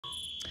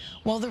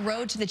Well, the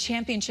road to the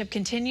championship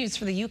continues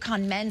for the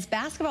UConn men's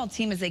basketball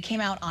team as they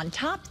came out on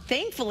top,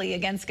 thankfully,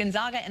 against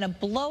Gonzaga in a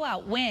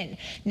blowout win.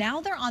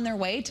 Now they're on their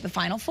way to the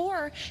Final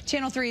Four.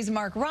 Channel 3's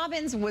Mark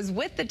Robbins was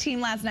with the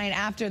team last night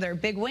after their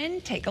big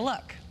win. Take a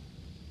look.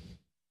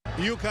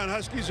 The UConn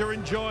Huskies are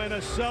enjoying a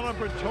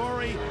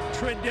celebratory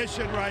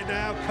tradition right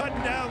now, cutting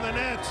down the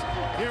nets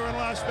here in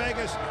Las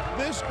Vegas.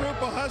 This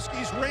group of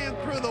Huskies ran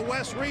through the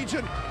West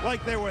region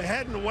like they were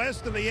heading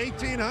west in the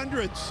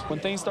 1800s. When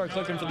things start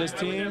clicking for this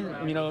team,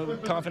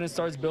 confidence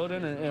starts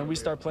building and we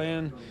start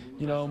playing,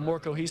 more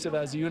cohesive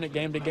as a unit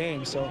game to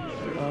game. So,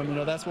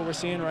 that's what we're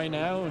seeing right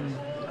now. And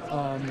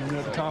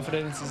the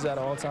confidence is at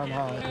an all-time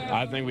high.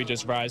 I think we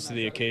just rise to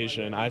the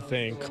occasion. I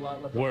think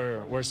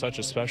we're such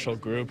a special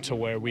group to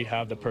where we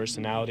have the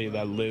personality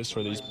that lives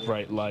for these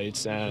bright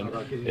lights, and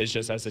it's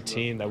just as a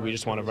team that we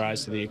just want to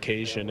rise to the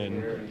occasion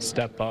and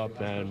step up.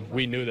 And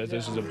we knew that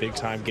this was a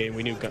big-time game.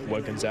 We knew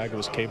what Gonzaga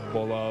was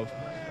capable of,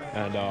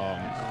 and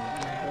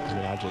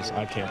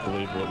I can't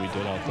believe what we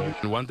did out there.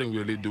 And one thing we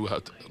really do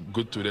have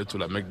good today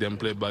to make them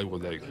play back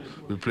was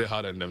we play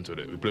hard on them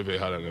today. We play very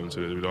hard on them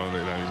today. We don't,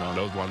 that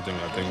was one thing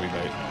I think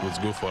was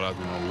good for us.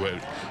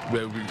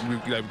 Where we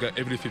got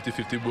every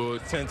 50-50 ball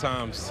 10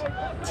 times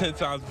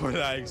more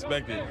than I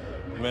expected.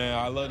 Man,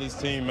 I love this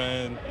team,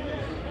 man.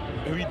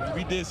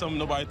 We did something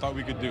nobody thought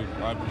we could do.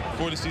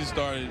 Before the season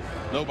started,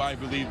 nobody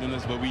believed in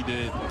us, but we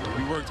did.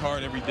 We worked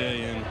hard every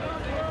day, and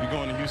we're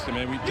going to Houston,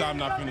 man. Job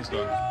not finished,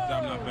 though.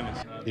 Job not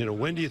finished.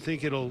 When do you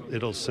think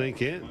it'll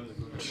sink in?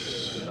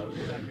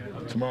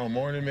 Tomorrow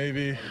morning,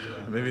 maybe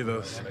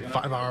the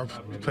 5-hour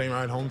plane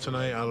ride home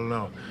tonight. I don't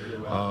know.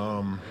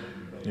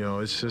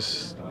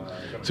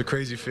 It's a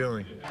crazy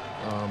feeling.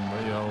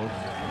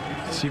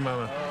 See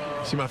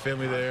my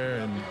family there,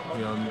 and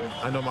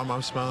I know my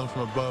mom's smiling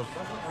from above.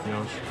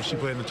 She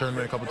played in the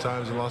tournament a couple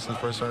times and lost in the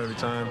first round every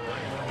time.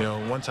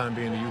 One time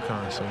being the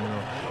UConn.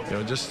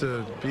 So just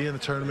to be in the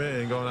tournament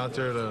and going out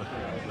there to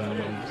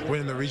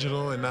win the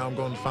regional, and now I'm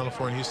going to the Final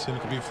Four in Houston,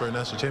 competing for a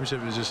national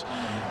championship,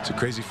 it's a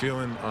crazy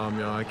feeling.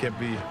 I can't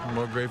be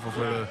more grateful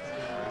for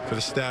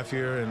the staff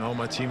here and all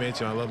my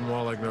teammates. I love them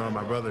all like they're all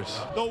my brothers.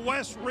 The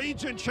West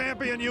Region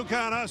champion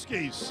UConn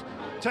Huskies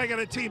taking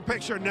a team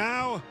picture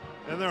now,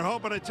 and they're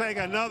hoping to take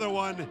another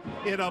one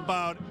in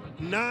about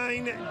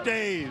 9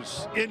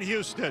 days in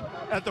Houston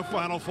at the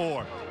Final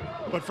Four.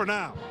 But for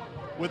now,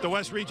 with the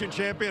West Region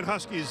champion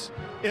Huskies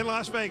in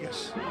Las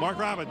Vegas, Mark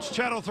Robbins,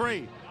 Channel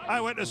 3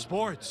 Eyewitness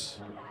Sports.